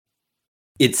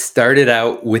It started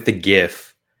out with a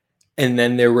GIF, and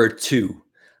then there were two.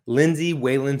 Lindsay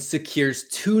Whalen secures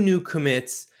two new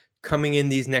commits coming in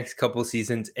these next couple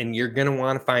seasons, and you're going to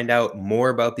want to find out more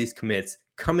about these commits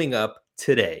coming up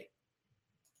today.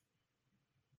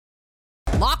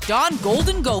 Locked On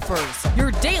Golden Gophers,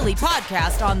 your daily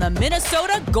podcast on the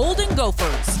Minnesota Golden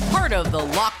Gophers, part of the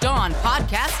Locked On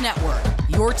Podcast Network,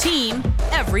 your team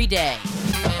every day.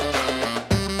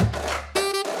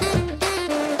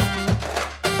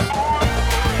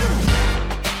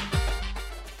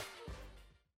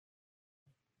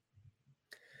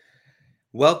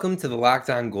 Welcome to the Locked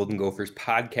On Golden Gophers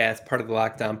podcast, part of the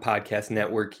Locked On Podcast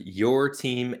Network, your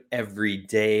team every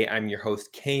day. I'm your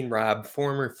host, Kane Robb,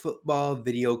 former football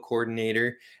video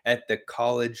coordinator at the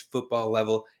college football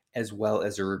level, as well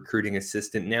as a recruiting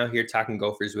assistant. Now here talking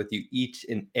Gophers with you each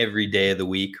and every day of the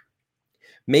week.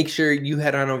 Make sure you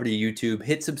head on over to YouTube,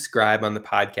 hit subscribe on the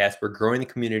podcast. We're growing the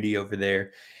community over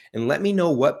there. And let me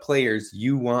know what players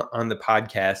you want on the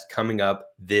podcast coming up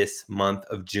this month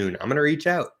of June. I'm going to reach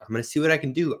out. I'm going to see what I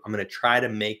can do. I'm going to try to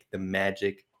make the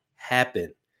magic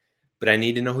happen. But I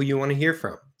need to know who you want to hear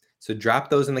from. So drop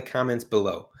those in the comments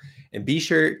below. And be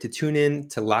sure to tune in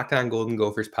to Locked On Golden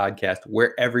Gophers podcast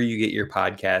wherever you get your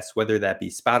podcasts, whether that be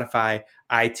Spotify,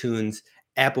 iTunes,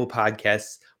 Apple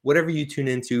Podcasts, whatever you tune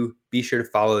into, be sure to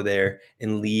follow there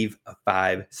and leave a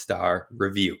 5-star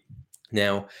review.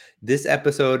 Now, this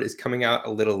episode is coming out a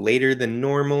little later than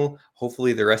normal.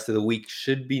 Hopefully the rest of the week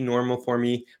should be normal for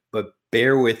me, but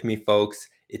bear with me, folks.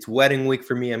 It's wedding week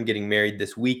for me. I'm getting married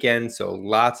this weekend, so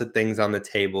lots of things on the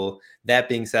table. That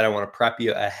being said, I want to prep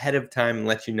you ahead of time and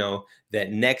let you know that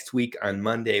next week on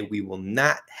Monday, we will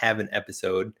not have an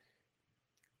episode.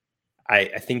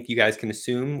 I think you guys can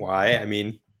assume why. I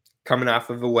mean, coming off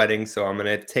of a wedding, so I'm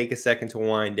going to take a second to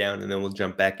wind down and then we'll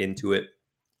jump back into it.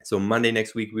 So Monday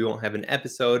next week, we won't have an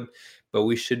episode, but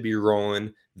we should be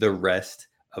rolling the rest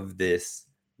of this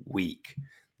week.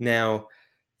 Now,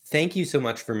 thank you so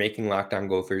much for making Locked On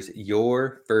Gophers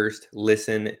your first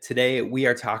listen. Today, we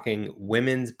are talking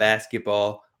women's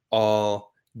basketball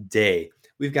all day.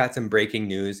 We've got some breaking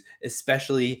news,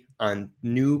 especially on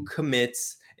new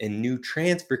commits and new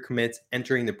transfer commits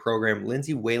entering the program.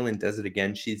 Lindsay Whalen does it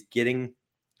again. She's getting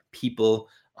people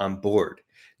on board.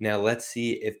 Now, let's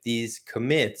see if these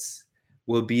commits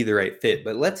will be the right fit.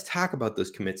 But let's talk about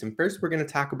those commits. And first, we're going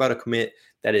to talk about a commit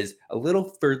that is a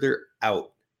little further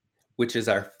out, which is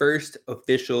our first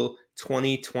official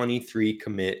 2023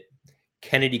 commit,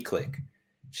 Kennedy Click.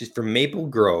 She's from Maple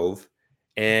Grove.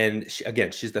 And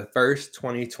she's the first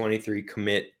 2023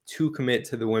 commit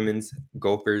to the women's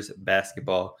Gophers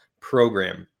basketball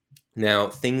program. Now,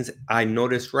 things I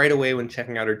noticed right away when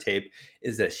checking out her tape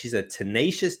is that she's a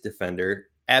tenacious defender,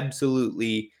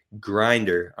 absolutely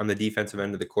grinder on the defensive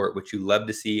end of the court, which you love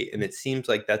to see. And it seems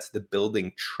like that's the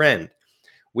building trend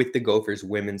with the Gophers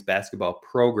women's basketball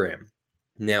program.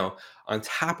 Now, on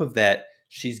top of that,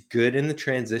 she's good in the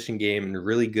transition game and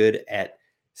really good at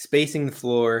spacing the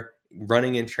floor,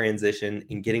 running in transition,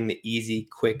 and getting the easy,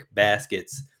 quick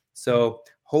baskets. So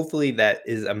hopefully that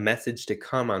is a message to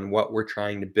come on what we're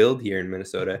trying to build here in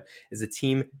Minnesota, is a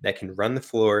team that can run the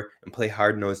floor and play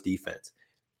hard-nosed defense.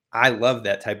 I love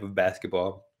that type of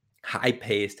basketball,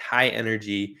 high-paced,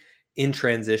 high-energy, in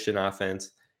transition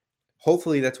offense.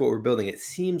 Hopefully that's what we're building. It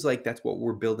seems like that's what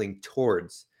we're building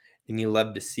towards, and you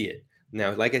love to see it.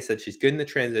 Now, like I said, she's good in the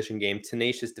transition game,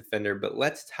 tenacious defender, but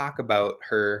let's talk about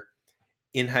her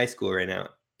in high school right now.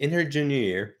 In her junior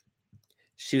year,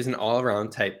 she was an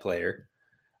all-around type player.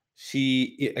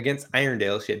 Against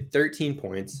Irondale, she had 13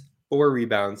 points, 4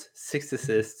 rebounds, 6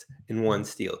 assists, and 1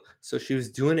 steal. So she was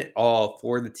doing it all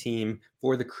for the team,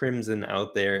 for the Crimson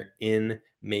out there in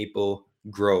Maple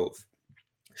Grove.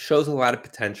 Shows a lot of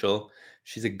potential.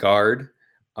 She's a guard.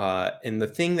 And the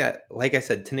thing that, like I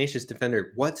said, tenacious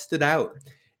defender, what stood out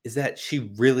is that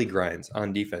she really grinds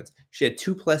on defense. She had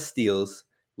 2+ steals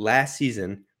last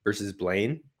season versus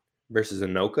Blaine, versus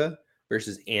Anoka,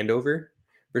 versus Andover,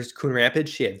 versus Coon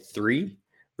Rapids. She had 3.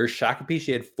 Versus Shakopee,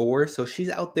 she had 4. So she's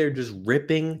out there just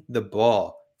ripping the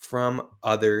ball from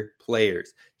other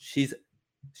players. She's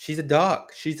a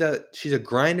dog. She's a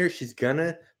grinder. She's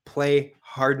gonna play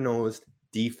hard-nosed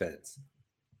defense.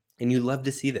 And you love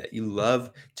to see that. You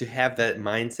love to have that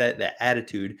mindset, that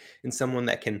attitude in someone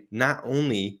that can not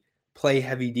only play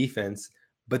heavy defense,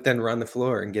 but then run the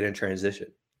floor and get in transition.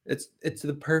 It's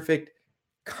the perfect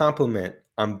complement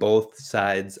on both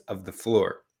sides of the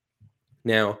floor.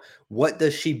 Now, what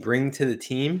does she bring to the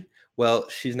team? Well,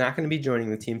 she's not going to be joining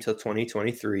the team till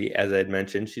 2023. As I had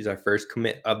mentioned, she's our first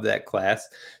commit of that class,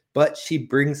 but she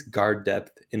brings guard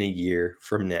depth in a year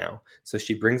from now. So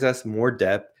she brings us more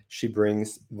depth. She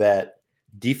brings that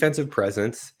defensive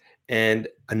presence and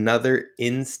another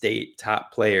in-state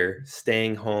top player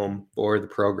staying home for the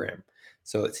program.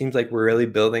 So it seems like we're really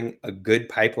building a good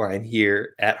pipeline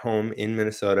here at home in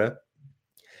Minnesota.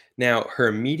 Now, her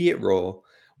immediate role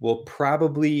will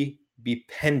probably be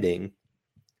pending,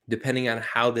 depending on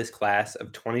how this class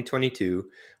of 2022,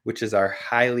 which is our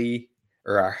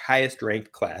highest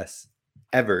ranked class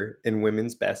ever in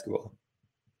women's basketball.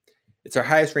 It's our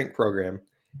highest ranked program,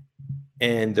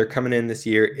 and they're coming in this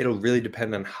year. It'll really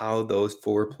depend on how those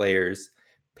 4 players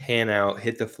pan out,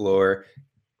 hit the floor,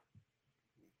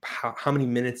 how many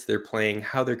minutes they're playing,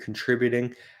 how they're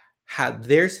contributing. How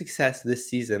their success this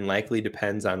season likely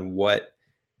depends on what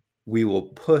we will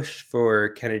push for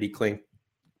Kennedy Click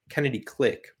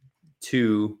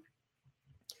to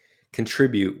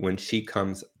contribute when she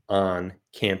comes on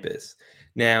campus.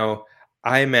 Now,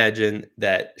 I imagine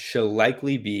that she'll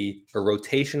likely be a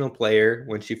rotational player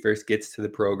when she first gets to the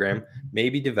program,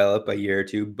 maybe develop a year or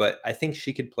 2, but I think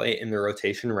she could play in the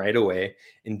rotation right away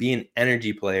and be an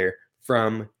energy player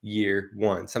from year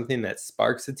 1, something that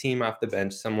sparks the team off the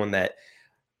bench, someone that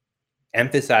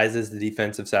emphasizes the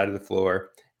defensive side of the floor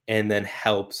and then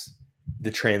helps the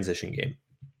transition game.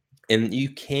 And you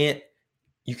can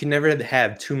never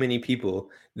have too many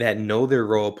people that know their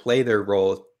role, play their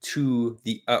role to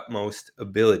the utmost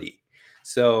ability.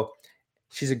 So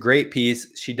she's a great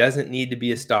piece. She doesn't need to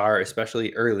be a star,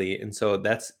 especially early. And so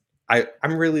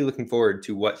I'm really looking forward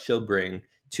to what she'll bring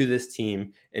to this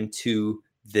team and to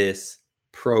this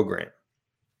program.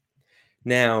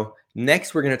 Now,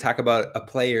 next, we're going to talk about a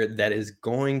player that is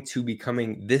going to be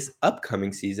coming this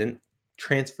upcoming season,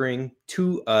 transferring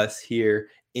to us here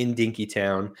in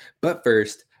Dinkytown. But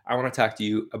first, I want to talk to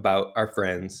you about our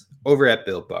friends over at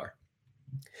Built Bar.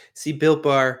 See, Built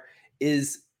Bar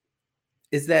is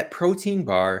that protein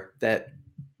bar that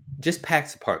just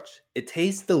packs a punch. It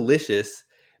tastes delicious,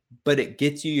 but it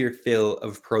gets you your fill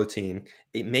of protein.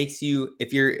 It makes you,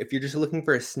 if you're just looking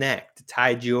for a snack to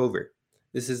tide you over,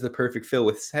 this is the perfect fill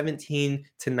with 17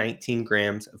 to 19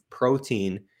 grams of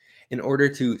protein in order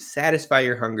to satisfy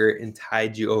your hunger and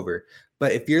tide you over.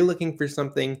 But if you're looking for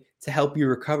something to help you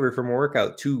recover from a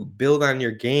workout, to build on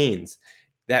your gains,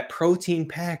 that protein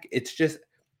pack, it's just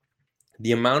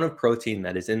the amount of protein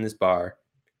that is in this bar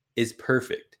is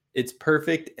perfect. It's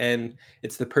perfect, and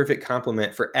it's the perfect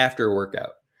complement for after a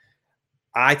workout.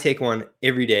 I take one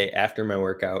every day after my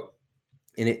workout,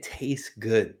 and it tastes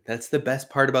good. That's the best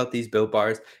part about these Built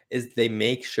Bars, is they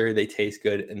make sure they taste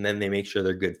good, and then they make sure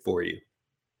they're good for you.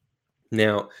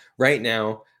 Now, right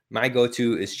now, my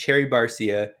go-to is Cherry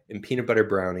Barcia and Peanut Butter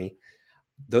Brownie.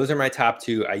 Those are my top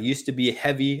 2. I used to be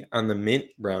heavy on the mint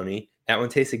brownie. That one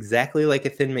tastes exactly like a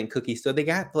Thin Mint cookie, so they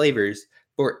got flavors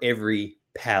for every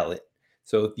palate.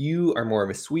 So if you are more of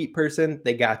a sweet person,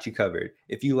 they got you covered.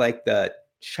 If you like the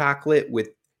chocolate with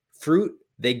fruit,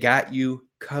 they got you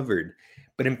covered.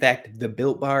 But in fact, the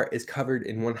Built Bar is covered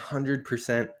in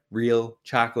 100% real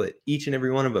chocolate, each and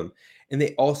every one of them. And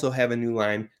they also have a new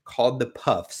line called the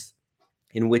Puffs,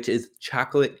 in which is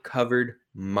chocolate covered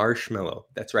marshmallow.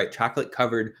 That's right, chocolate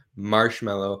covered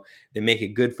marshmallow. They make it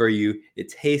good for you. It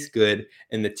tastes good.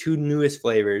 And the 2 newest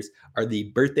flavors are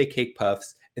the birthday cake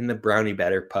puffs and the brownie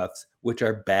batter puffs, which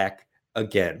are back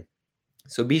again.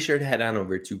 So be sure to head on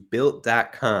over to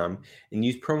built.com and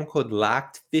use promo code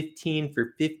LOCKED15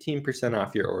 for 15%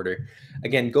 off your order.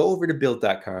 Again, go over to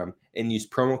built.com and use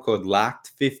promo code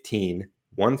LOCKED15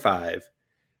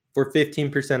 for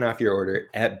 15% off your order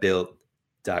at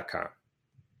built.com.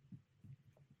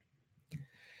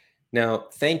 Now,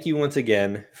 thank you once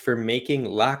again for making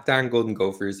Locked On Golden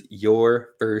Gophers your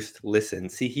first listen.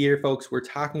 See here, folks, we're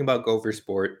talking about Gopher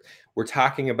sport. We're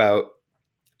talking about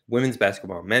women's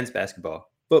basketball, men's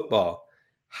basketball, football,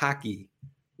 hockey,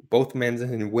 both men's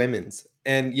and women's.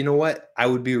 And you know what? I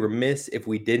would be remiss if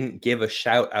we didn't give a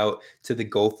shout out to the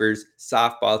Gophers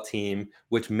softball team,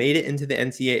 which made it into the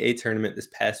NCAA tournament this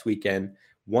past weekend,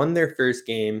 won their first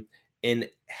game, and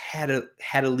had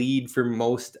a lead for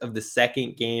most of the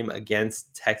second game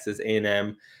against Texas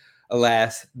A&M.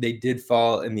 Alas, they did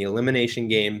fall in the elimination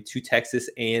game to Texas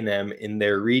A&M in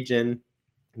their region.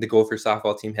 The Gopher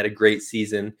softball team had a great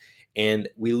season, and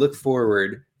we look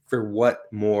forward for what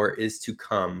more is to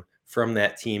come from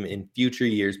that team in future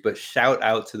years. But shout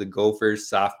out to the Gophers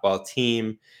softball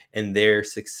team and their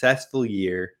successful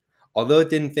year. Although it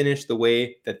didn't finish the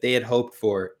way that they had hoped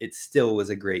for, it still was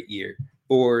a great year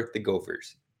for the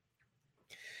Gophers.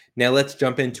 Now let's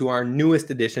jump into our newest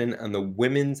addition on the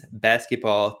women's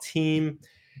basketball team,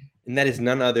 and that is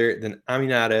none other than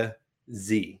Aminata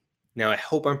Z. Now, I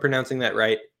hope I'm pronouncing that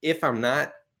right. If I'm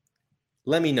not,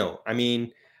 let me know. I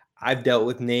mean, I've dealt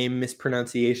with name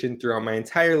mispronunciation throughout my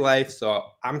entire life, so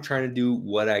I'm trying to do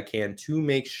what I can to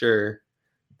make sure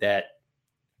that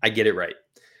I get it right.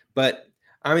 But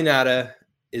Aminata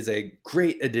is a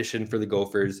great addition for the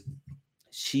Gophers.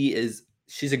 She's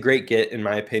a great get, in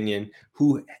my opinion,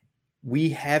 who we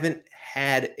haven't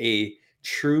had a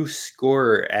true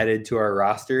scorer added to our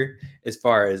roster as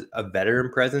far as a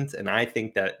veteran presence, and I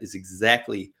think that is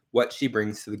exactly what she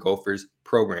brings to the Gophers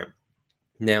program.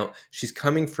 Now, she's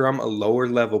coming from a lower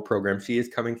level program. She is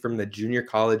coming from the junior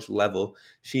college level.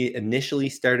 She initially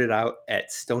started out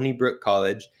at Stony Brook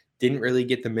College, didn't really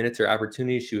get the minutes or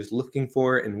opportunities she was looking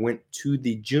for, and went to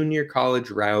the junior college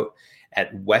route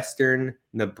at Western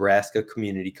Nebraska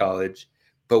Community College.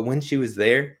 But when she was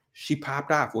there, she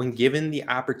popped off. When given the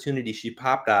opportunity, she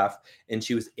popped off, and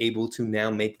she was able to now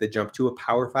make the jump to a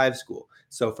Power 5 school.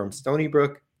 So from Stony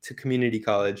Brook to community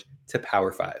college to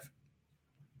Power 5.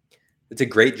 It's a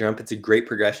great jump. It's a great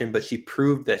progression, but she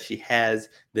proved that she has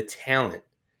the talent.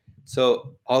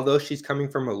 So although she's coming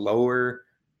from a lower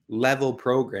level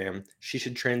program, she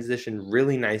should transition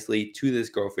really nicely to this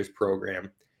Gophers program.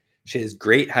 She has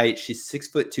great height. She's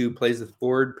 6'2", plays the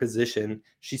forward position.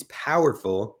 She's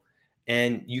powerful,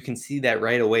 and you can see that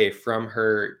right away from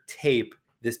her tape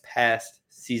this past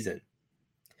season.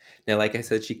 Now, like I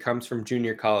said, she comes from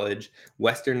junior college,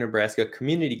 Western Nebraska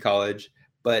Community College,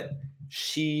 but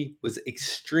she was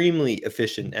extremely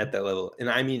efficient at that level. And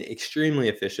I mean extremely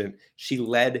efficient. She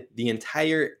led the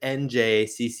entire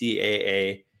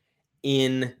NJCCAA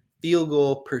in field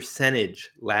goal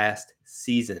percentage last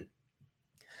season.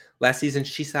 Last season,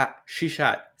 she shot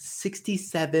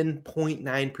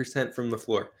 67.9% from the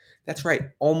floor. That's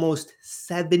right, almost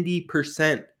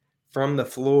 70% from the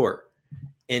floor.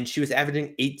 And she was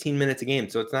averaging 18 minutes a game.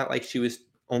 So it's not like she was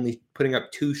only putting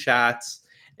up 2 shots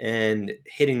and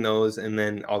hitting those, and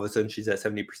then all of a sudden she's at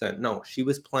 70%. No, she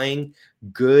was playing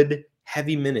good,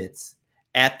 heavy minutes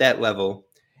at that level,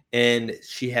 and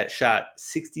she had shot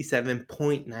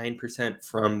 67.9%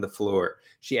 from the floor.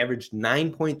 She averaged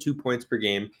 9.2 points per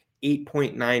game,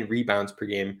 8.9 rebounds per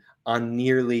game on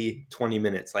nearly 20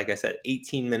 minutes. Like I said,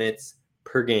 18 minutes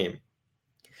per game.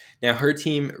 Now, her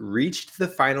team reached the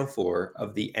Final Four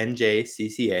of the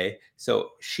NJCCA, so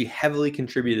she heavily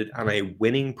contributed on a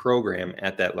winning program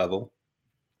at that level.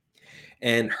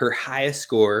 And her highest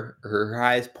score, her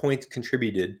highest points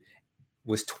contributed,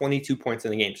 was 22 points in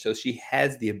the game. So she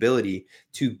has the ability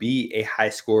to be a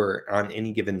high scorer on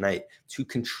any given night, to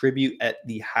contribute at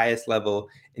the highest level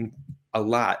and a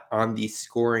lot on the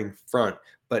scoring front.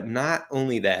 But not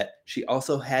only that, she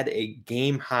also had a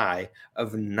game high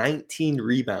of 19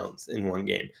 rebounds in one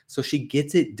game. So she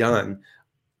gets it done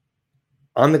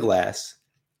on the glass,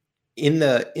 in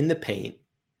the paint,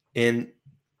 and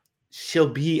she'll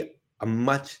be a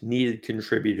much needed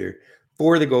contributor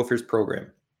for the Gophers program.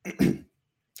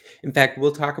 In fact,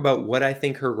 we'll talk about what I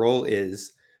think her role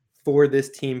is for this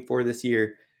team for this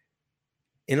year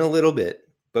in a little bit.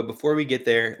 But before we get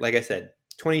there, like I said,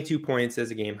 22 points as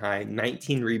a game high,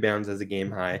 19 rebounds as a game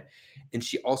high, and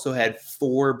she also had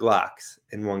 4 blocks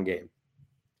in one game.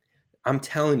 I'm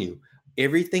telling you,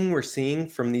 everything we're seeing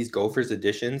from these Gophers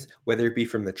additions, whether it be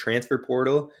from the transfer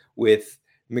portal with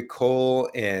Nicole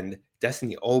and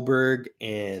Destiny Olberg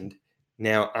and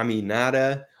now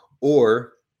Aminata,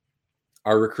 or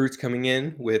our recruits coming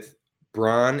in with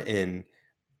Braun and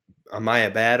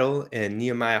Amaya Battle and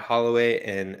Nehemiah Holloway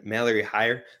and Mallory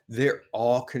Heyer, they're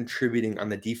all contributing on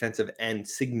the defensive end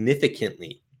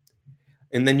significantly.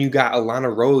 And then you got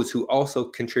Alana Rose, who also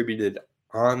contributed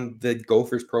on the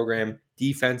Gophers program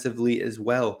defensively as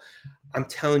well. I'm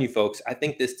telling you, folks, I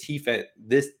think this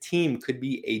team could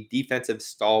be a defensive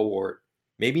stalwart.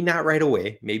 Maybe not right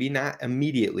away, maybe not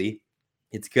immediately.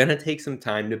 It's going to take some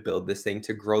time to build this thing,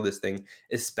 to grow this thing,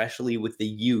 especially with the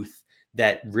youth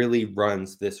that really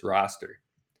runs this roster.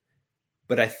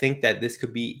 But I think that this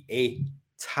could be a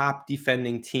top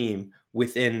defending team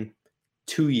within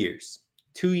 2 years.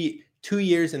 2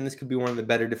 years, and this could be one of the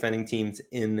better defending teams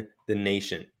in the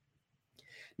nation.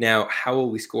 Now, how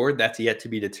will we score? That's yet to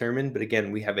be determined. But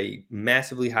again, we have a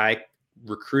massively high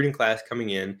recruiting class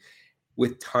coming in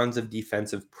with tons of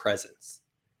defensive presence.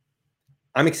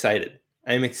 I'm excited.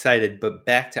 But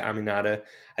back to Aminata,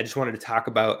 I just wanted to talk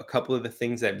about a couple of the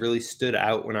things that really stood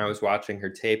out when I was watching her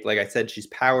tape. Like I said, she's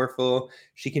powerful.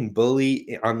 She can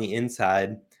bully on the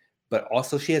inside, but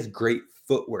also she has great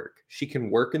footwork. She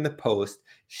can work in the post.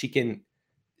 She can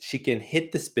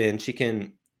hit the spin. She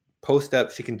can post up.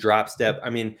 She can drop step.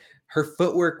 I mean, her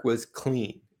footwork was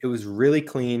clean. It was really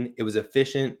clean. It was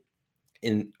efficient.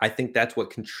 And I think that's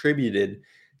what contributed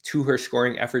to her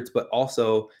scoring efforts, but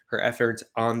also her efforts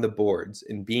on the boards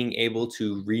and being able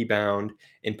to rebound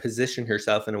and position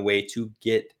herself in a way to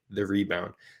get the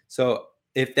rebound. So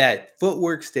if that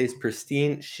footwork stays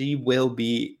pristine, she will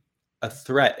be a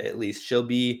threat. At least she'll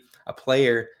be a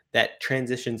player that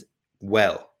transitions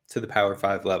well to the Power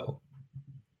 5 level.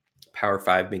 Power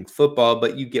 5 being football,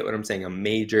 but you get what I'm saying, a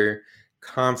major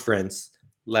conference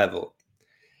level.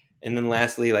 And then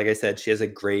lastly, like I said, she has a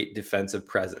great defensive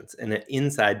presence and an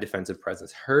inside defensive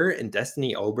presence. Her and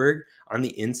Destiny Oberg on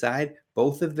the inside,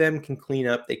 both of them can clean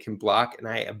up, they can block, and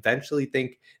I eventually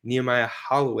think Nehemiah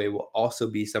Holloway will also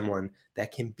be someone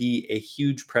that can be a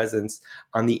huge presence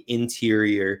on the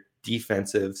interior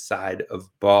defensive side of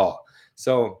ball.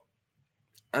 So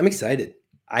I'm excited.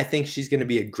 I think she's going to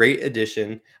be a great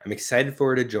addition. I'm excited for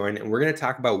her to join, and we're going to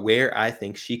talk about where I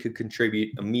think she could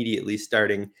contribute immediately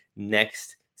starting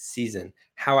next season,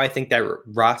 how I think that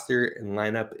roster and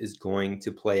lineup is going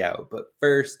to play out. But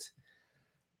first,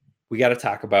 we got to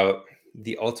talk about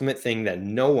the ultimate thing that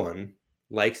no one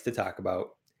likes to talk about,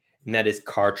 and that is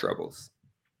car troubles.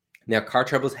 Now, car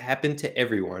troubles happen to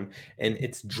everyone, and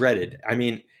it's dreaded. I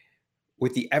mean,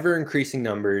 with the ever-increasing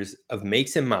numbers of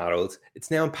makes and models,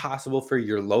 it's now impossible for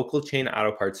your local chain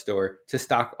auto parts store to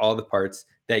stock all the parts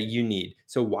that you need.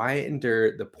 So why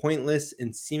endure the pointless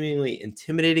and seemingly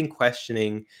intimidating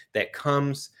questioning that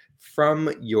comes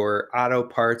from your auto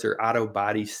parts or auto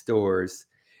body stores?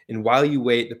 And while you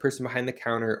wait, the person behind the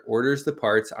counter orders the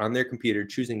parts on their computer,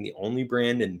 choosing the only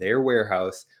brand in their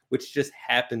warehouse, which just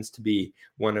happens to be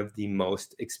one of the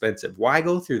most expensive. Why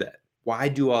go through that? Why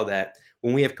do all that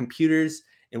when we have computers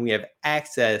and we have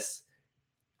access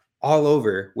all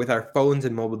over with our phones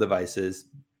and mobile devices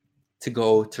to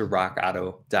go to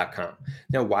rockauto.com?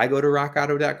 Now, why go to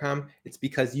rockauto.com? It's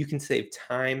because you can save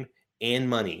time and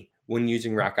money when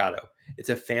using Rock Auto. It's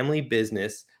a family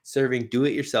business serving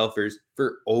do-it-yourselfers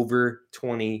for over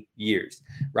 20 years.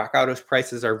 Rock Auto's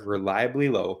prices are reliably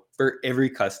low for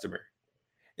every customer,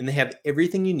 and they have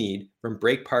everything you need from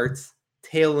brake parts,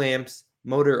 tail lamps,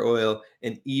 motor oil,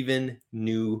 and even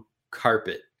new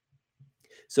carpet.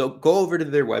 So go over to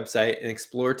their website and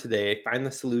explore today. Find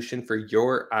the solution for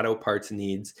your auto parts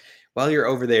needs. While you're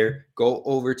over there, go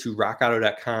over to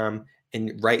rockauto.com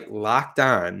and write "Locked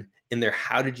On" in their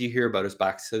 "How did you hear about us"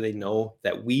 box so they know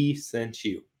that we sent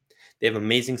you. They have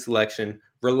amazing selection,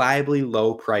 reliably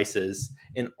low prices,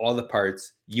 and all the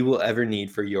parts you will ever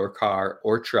need for your car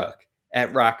or truck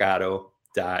at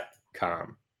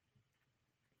rockauto.com.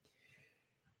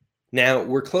 Now,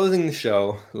 we're closing the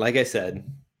show, like I said,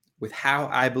 with how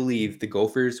I believe the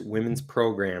Gophers women's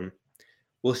program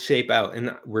will shape out.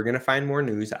 And we're going to find more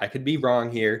news. I could be wrong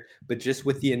here, but just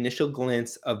with the initial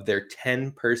glance of their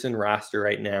 10-person roster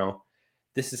right now,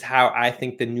 this is how I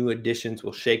think the new additions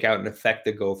will shake out and affect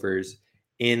the Gophers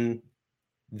in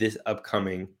this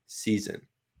upcoming season.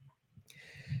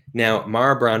 Now,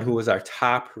 Mara Braun, who was our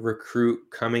top recruit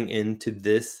coming into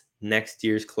this next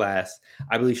year's class,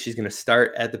 I believe she's going to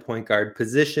start at the point guard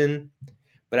position,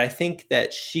 but I think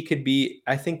that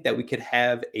we could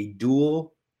have a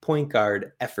dual point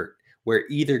guard effort where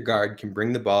either guard can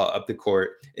bring the ball up the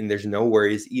court and there's no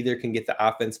worries. Either can get the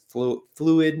offense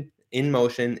fluid, in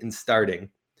motion, and starting.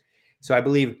 So I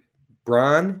believe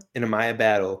Braun and Amaya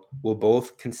Battle will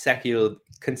both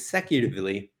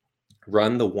consecutively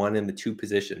run the 1 and the 2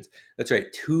 positions. That's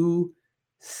right, 2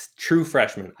 true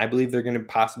freshmen. I believe they're going to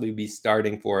possibly be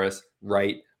starting for us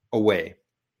right away.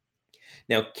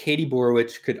 Now, Katie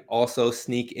Borowicz could also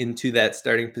sneak into that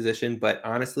starting position, but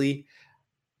honestly,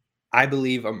 I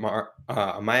believe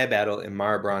Amaya Battle and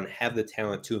Mara Braun have the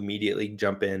talent to immediately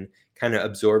jump in, kind of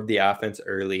absorb the offense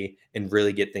early, and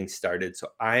really get things started. So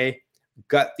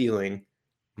gut feeling,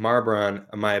 Mara Braun,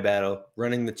 Amaya Battle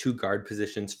running the 2 guard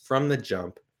positions from the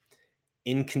jump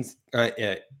in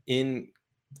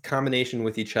combination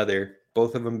with each other,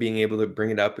 both of them being able to bring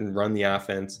it up and run the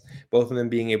offense, both of them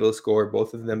being able to score,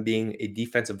 both of them being a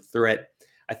defensive threat.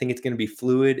 I think it's going to be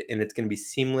fluid and it's going to be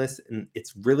seamless, and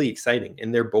it's really exciting.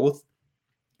 And they're both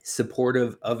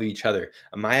supportive of each other.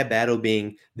 Amaya Battle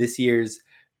being this year's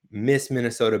Miss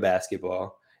Minnesota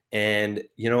basketball, and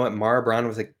you know what? Mara Braun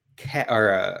was a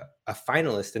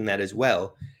finalist in that as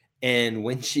well. And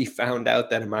when she found out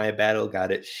that Amaya Battle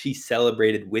got it, she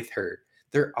celebrated with her.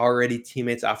 They're already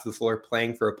teammates off the floor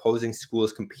playing for opposing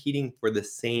schools, competing for the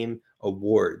same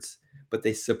awards, but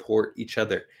they support each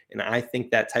other. And I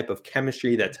think that type of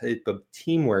chemistry, that type of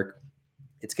teamwork,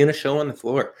 it's going to show on the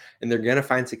floor, and they're going to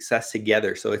find success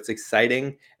together. So it's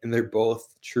exciting, and they're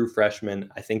both true freshmen.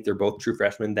 I think they're both true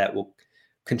freshmen that will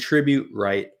contribute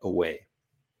right away.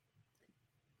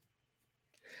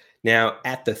 Now,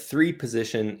 at the 3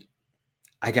 position,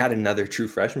 I got another true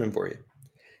freshman for you.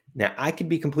 Now, I could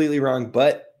be completely wrong,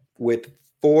 but with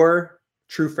 4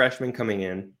 true freshmen coming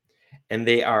in, and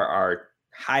they are our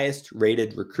highest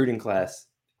rated recruiting class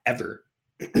ever.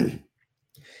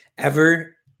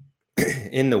 Ever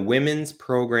in the women's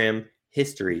program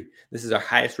history. This is our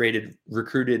highest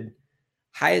recruit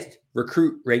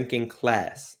ranking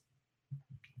class.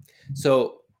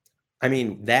 So, I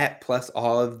mean, that plus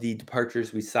all of the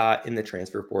departures we saw in the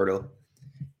transfer portal,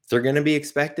 they're going to be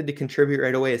expected to contribute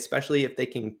right away, especially if they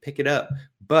can pick it up.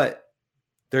 But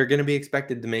they're going to be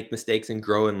expected to make mistakes and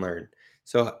grow and learn.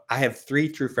 So I have 3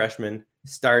 true freshmen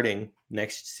starting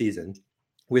next season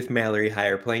with Mallory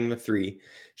Heyer playing the 3.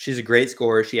 She's a great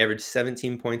scorer. She averaged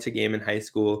 17 points a game in high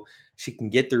school. She can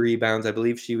get the rebounds. I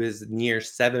believe she was near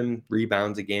 7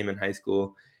 rebounds a game in high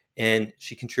school. And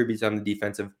she contributes on the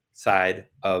defensive side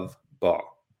of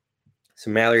ball.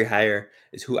 So Mallory Heyer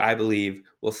is who I believe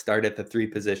will start at the 3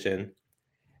 position.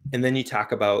 And then you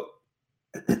talk about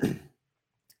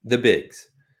the bigs.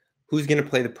 Who's going to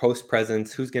play the post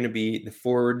presence? Who's going to be the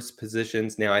forwards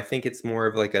positions? Now, I think it's more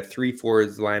of like a 3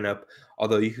 forwards lineup,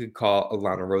 although you could call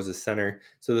Alana Rose center.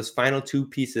 So those final 2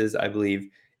 pieces, I believe,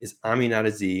 is Aminata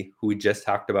Z, who we just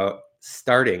talked about,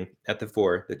 starting at the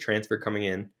 4, the transfer coming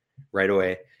in right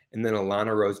away, and then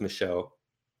Alana Rose Michaud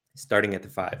starting at the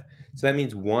 5. So that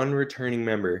means 1 returning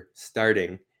member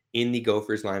starting in the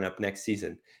Gophers lineup next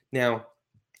season. Now,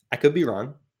 I could be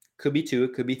wrong. Could be 2,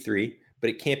 it could be 3. But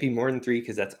it can't be more than 3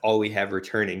 because that's all we have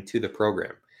returning to the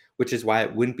program, which is why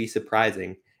it wouldn't be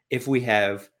surprising if we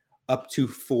have up to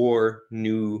 4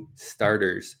 new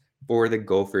starters for the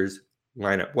Gophers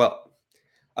lineup. Well,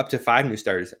 up to 5 new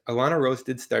starters. Alana Rose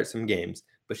did start some games,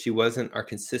 but she wasn't our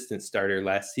consistent starter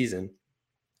last season.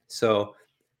 So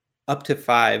up to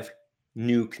 5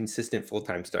 new consistent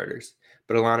full-time starters.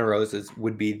 But Alana Rose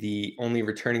would be the only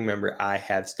returning member I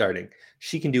have starting.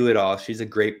 She can do it all. She's a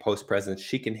great post presence.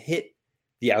 She can hit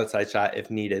the outside shot if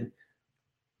needed.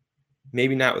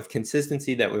 Maybe not with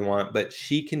consistency that we want, but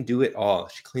she can do it all.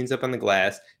 She cleans up on the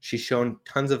glass. She's shown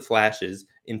tons of flashes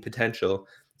in potential.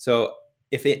 So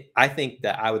I think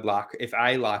that if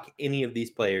I lock any of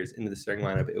these players into the starting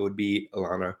lineup, it would be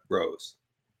Alana Rose.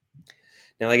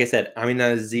 Now, like I said,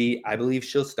 Aminata Z, I believe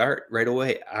she'll start right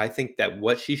away. I think that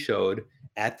what she showed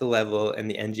at the level and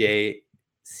the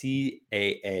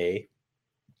NJCAA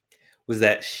was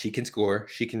that she can score,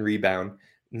 she can rebound,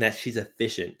 and that she's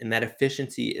efficient. And that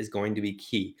efficiency is going to be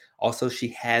key. Also, she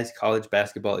has college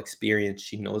basketball experience.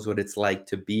 She knows what it's like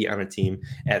to be on a team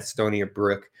at Stony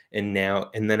Brook and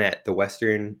then at the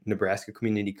Western Nebraska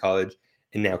Community College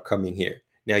and now coming here.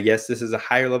 Now, yes, this is a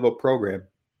higher level program,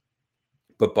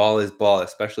 but ball is ball,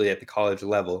 especially at the college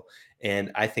level.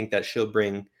 And I think that she'll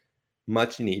bring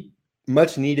much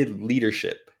needed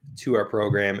leadership to our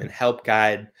program and help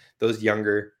guide those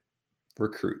younger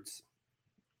recruits.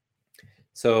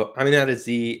 So Aminata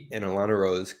Z and Alana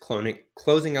Rose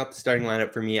closing out the starting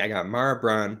lineup for me. I got Mara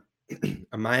Braun,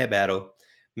 Amaya Battle,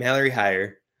 Mallory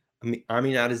Heyer,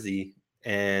 Aminata Z,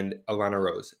 and Alana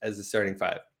Rose as the starting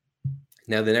 5.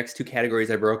 Now the next 2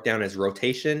 categories I broke down as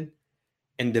rotation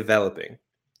and developing.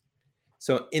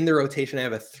 So in the rotation, I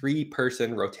have a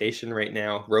 3-person rotation right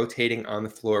now, rotating on the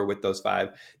floor with those 5.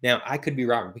 Now I could be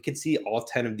wrong. We could see all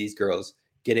 10 of these girls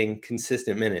getting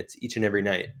consistent minutes each and every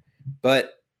night,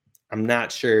 but I'm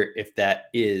not sure if that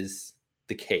is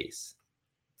the case.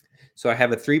 So I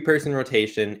have a 3-person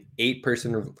rotation,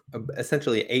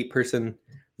 essentially 8-person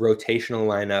rotational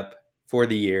lineup for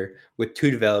the year with 2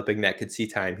 developing that could see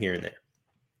time here and there.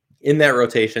 In that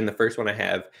rotation, the first one I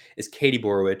have is Katie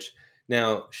Borowich.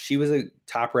 Now, she was a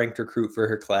top-ranked recruit for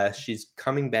her class. She's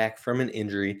coming back from an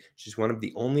injury. She's one of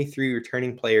the only 3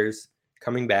 returning players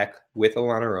coming back with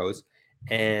Alana Rose,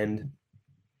 and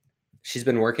she's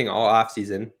been working all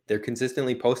offseason. They're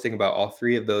consistently posting about all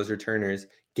 3 of those returners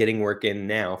getting work in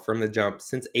now from the jump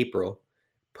since April,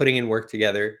 putting in work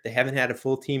together. They haven't had a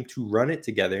full team to run it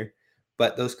together,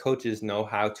 but those coaches know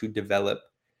how to develop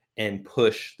and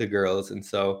push the girls. And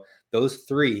so those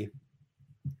 3,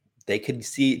 they could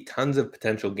see tons of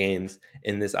potential gains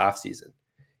in this offseason.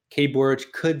 Katie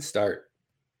Borowich could start.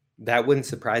 That wouldn't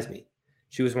surprise me.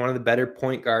 She was one of the better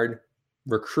point guard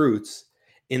recruits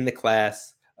in the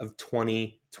class of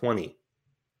 2020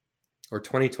 or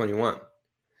 2021.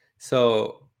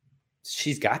 So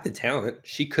she's got the talent.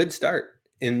 She could start,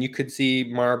 and you could see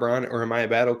Mara Braun or Amaya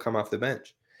Battle come off the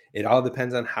bench. It all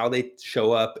depends on how they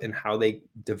show up and how they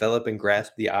develop and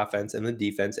grasp the offense and the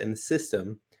defense and the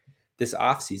system this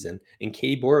offseason. And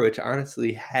Katie Borowich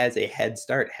honestly has a head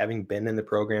start, having been in the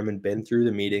program and been through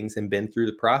the meetings and been through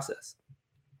the process.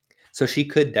 So she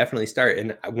could definitely start,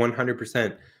 and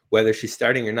 100% whether she's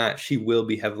starting or not, she will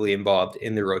be heavily involved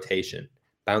in the rotation,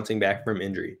 bouncing back from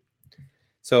injury.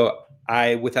 So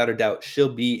without a doubt,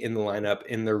 she'll be in the lineup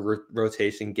in the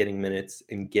rotation, getting minutes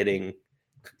and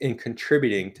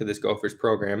contributing to this Gophers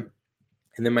program.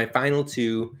 And then my final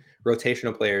two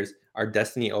rotational players are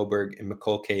Destiny Oberg and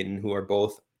Nicole Caton, who are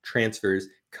both transfers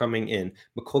coming in.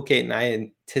 Nicole Caton, I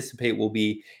anticipate, will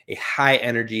be a high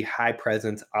energy, high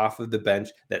presence off of the bench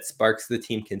that sparks the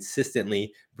team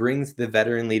consistently, brings the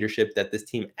veteran leadership that this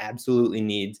team absolutely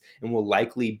needs, and will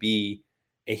likely be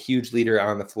a huge leader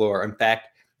on the floor. In fact,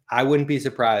 I wouldn't be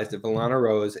surprised if Alana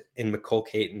Rose and Nicole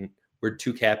Caton were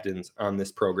two captains on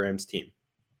this program's team.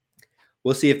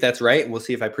 We'll see if that's right. We'll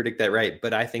see if I predict that right.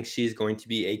 But I think she's going to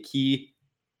be a key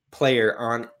player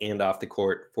on and off the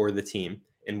court for the team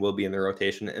and will be in the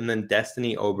rotation. And then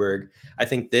Destiny Oberg, I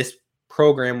think this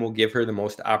program will give her the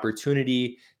most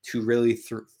opportunity to really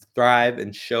thrive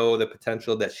and show the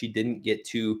potential that she didn't get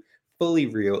to fully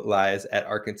realize at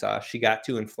Arkansas. She got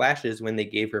to in flashes when they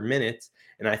gave her minutes,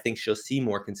 and I think she'll see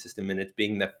more consistent minutes,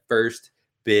 being the first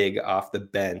big off the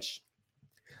bench.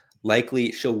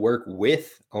 Likely she'll work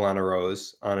with Alana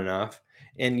Rose on and off.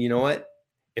 And you know what?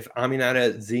 If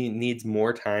Aminata Z needs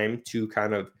more time to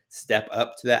kind of step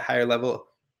up to that higher level,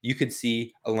 you could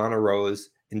see Alana Rose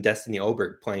and Destiny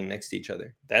Oberg playing next to each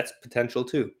other. That's potential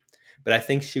too. But I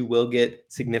think she will get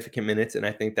significant minutes, and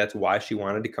I think that's why she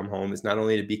wanted to come home, is not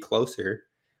only to be closer,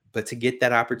 but to get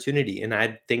that opportunity. And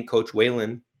I think Coach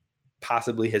Whalen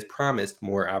possibly has promised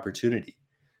more opportunity.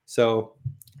 So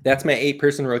that's my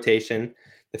 8-person rotation.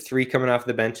 The 3 coming off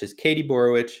the bench is Katie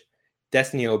Borowich,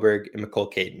 Destiny Oberg, and Nicole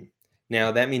Caton.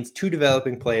 Now, that means 2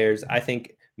 developing players. I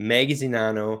think Maggie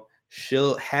Zinano,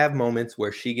 she'll have moments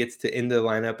where she gets to into the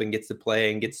lineup and gets to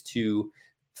play and gets to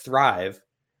thrive.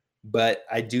 But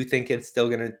I do think it's still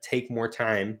going to take more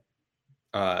time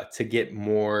to get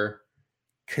more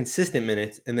consistent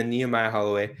minutes. And then Nehemiah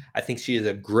Holloway, I think she is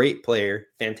a great player,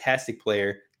 fantastic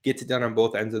player, gets it done on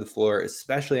both ends of the floor,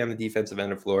 especially on the defensive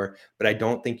end of the floor. But I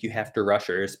don't think you have to rush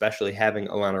her, especially having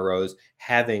Alana Rose,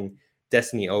 having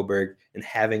Destiny Oberg, and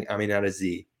having Aminata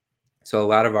Z. So a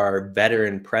lot of our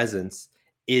veteran presence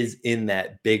is in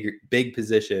that big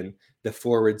position, the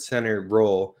forward center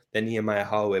role that Nehemiah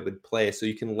Holloway would play. So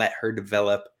you can let her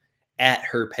develop at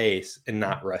her pace and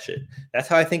not rush it. That's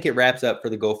how I think it wraps up for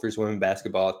the Gophers women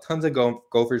basketball. Tons of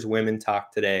Gophers women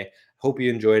talk today. Hope you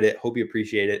enjoyed it. Hope you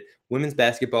appreciate it. Women's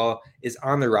basketball is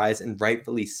on the rise, and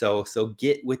rightfully so. So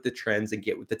get with the trends and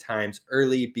get with the times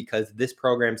early, because this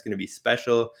program is going to be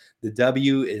special. The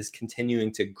W is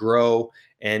continuing to grow,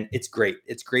 and it's great.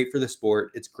 It's great for the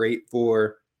sport. It's great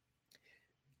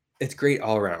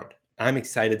all around. I'm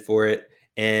excited for it.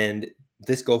 And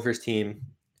this Gophers team,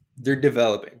 they're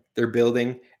developing, they're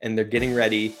building, and they're getting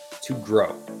ready to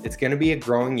grow. It's going to be a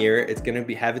growing year. It's going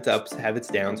to have its ups, have its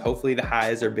downs. Hopefully the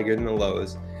highs are bigger than the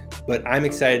lows, but I'm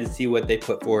excited to see what they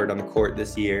put forward on the court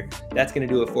this year. That's going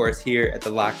to do it for us here at the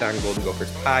Locked On Golden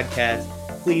Gophers podcast.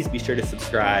 Please be sure to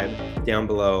subscribe down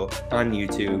below on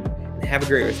YouTube, and have a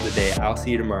great rest of the day. I'll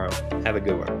see you tomorrow. Have a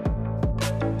good one.